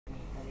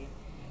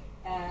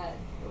Uh,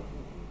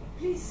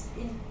 Please,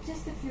 in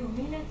just a few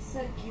minutes,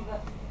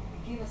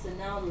 give us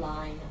an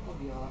outline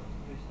of your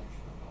research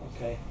proposal.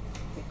 Okay.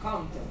 The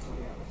content of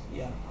your research.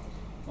 Yeah.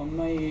 On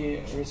my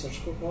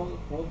research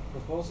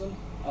proposal,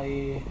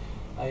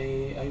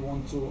 I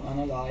want to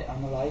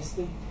analyze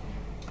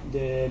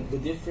the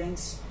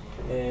difference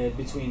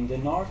between the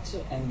north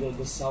and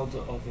the south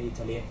of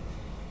Italy.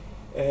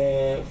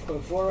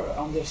 For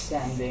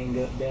understanding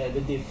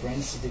the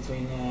difference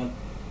between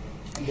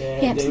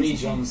the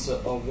regions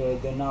of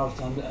the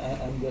north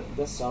and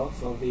the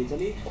south of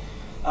Italy,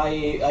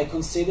 I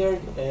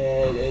considered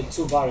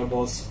two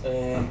variables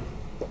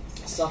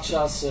such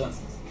as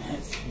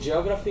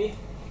geography.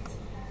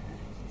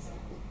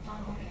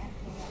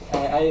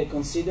 I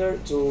consider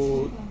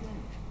to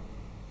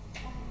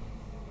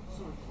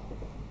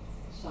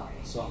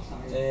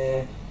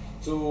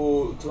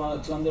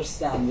to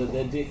understand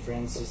the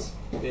differences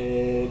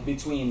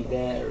between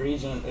the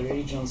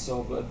regions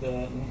of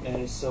the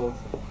south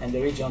and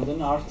the region of the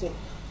north.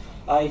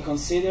 I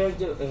considered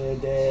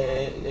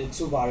the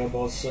two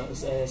variables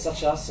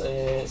such as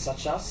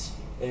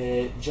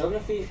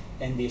geography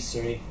and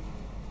history,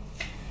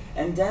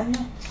 and then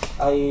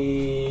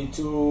I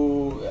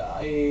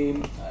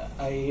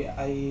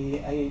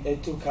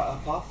took a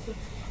path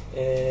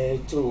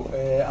to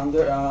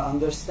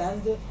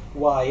understand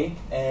why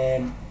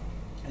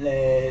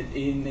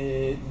in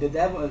the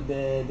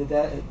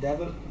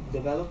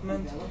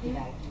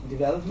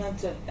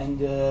development,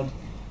 and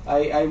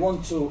I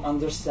want to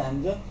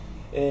understand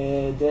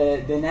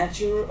the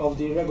nature of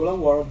the irregular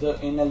world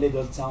in a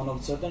little town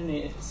of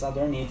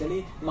southern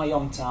Italy, my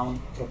hometown,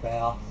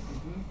 Tropea.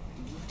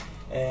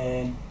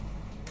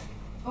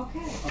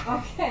 Okay.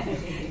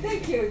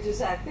 Thank you,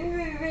 Giuseppe.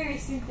 Very, very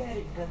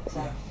synthetic, but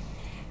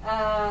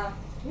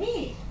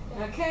me.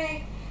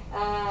 Okay.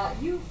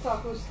 You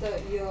focused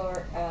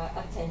your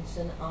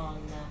attention on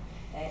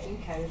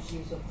encouraged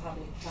use of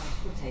public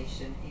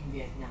transportation in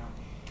Vietnam.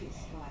 Please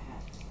go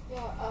ahead.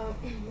 Yeah,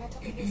 my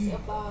topic is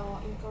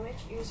about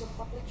encourage use of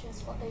public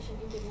transportation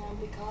in Vietnam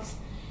because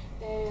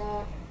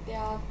there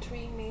are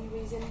three main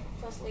reasons.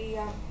 Firstly,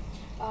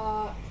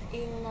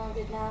 in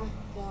Vietnam,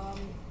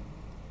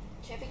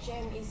 traffic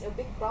jam is a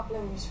big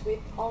problem with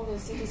all the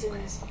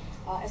citizens,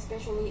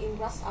 especially in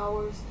rush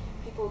hours.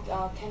 People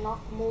cannot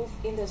move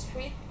in the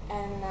street,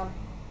 and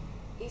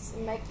it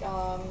makes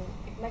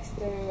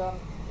the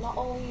not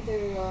only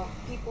the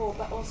people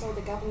but also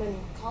the government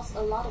cost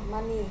a lot of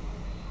money,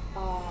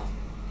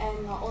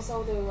 and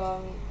also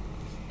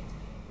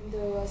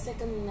the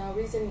second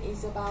reason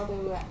is about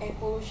the air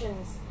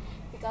pollution,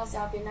 because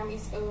Vietnam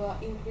is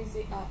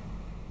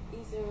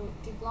is a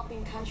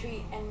developing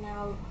country, and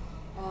now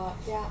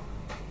there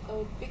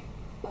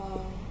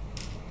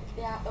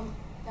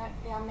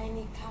are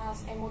many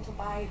cars and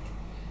motorbikes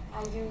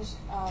are used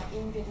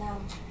in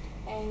Vietnam,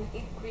 and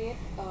it creates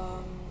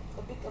a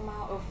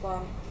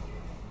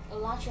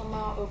large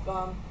amount of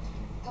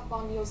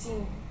carbon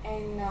dioxide,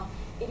 and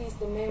it is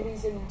the main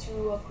reason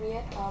to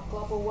create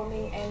global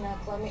warming and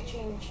climate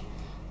change.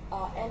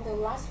 And the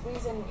last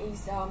reason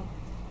is that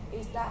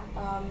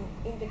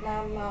in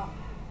Vietnam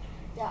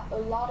there are a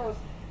lot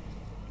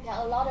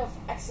of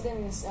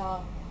accidents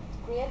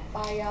created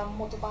by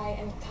motorbike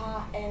and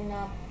car, and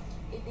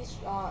it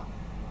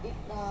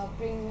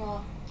brings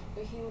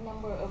a huge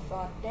number of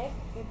deaf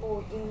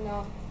people in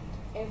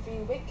every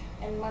week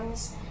and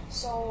months.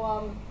 So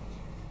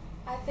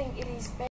I think it is better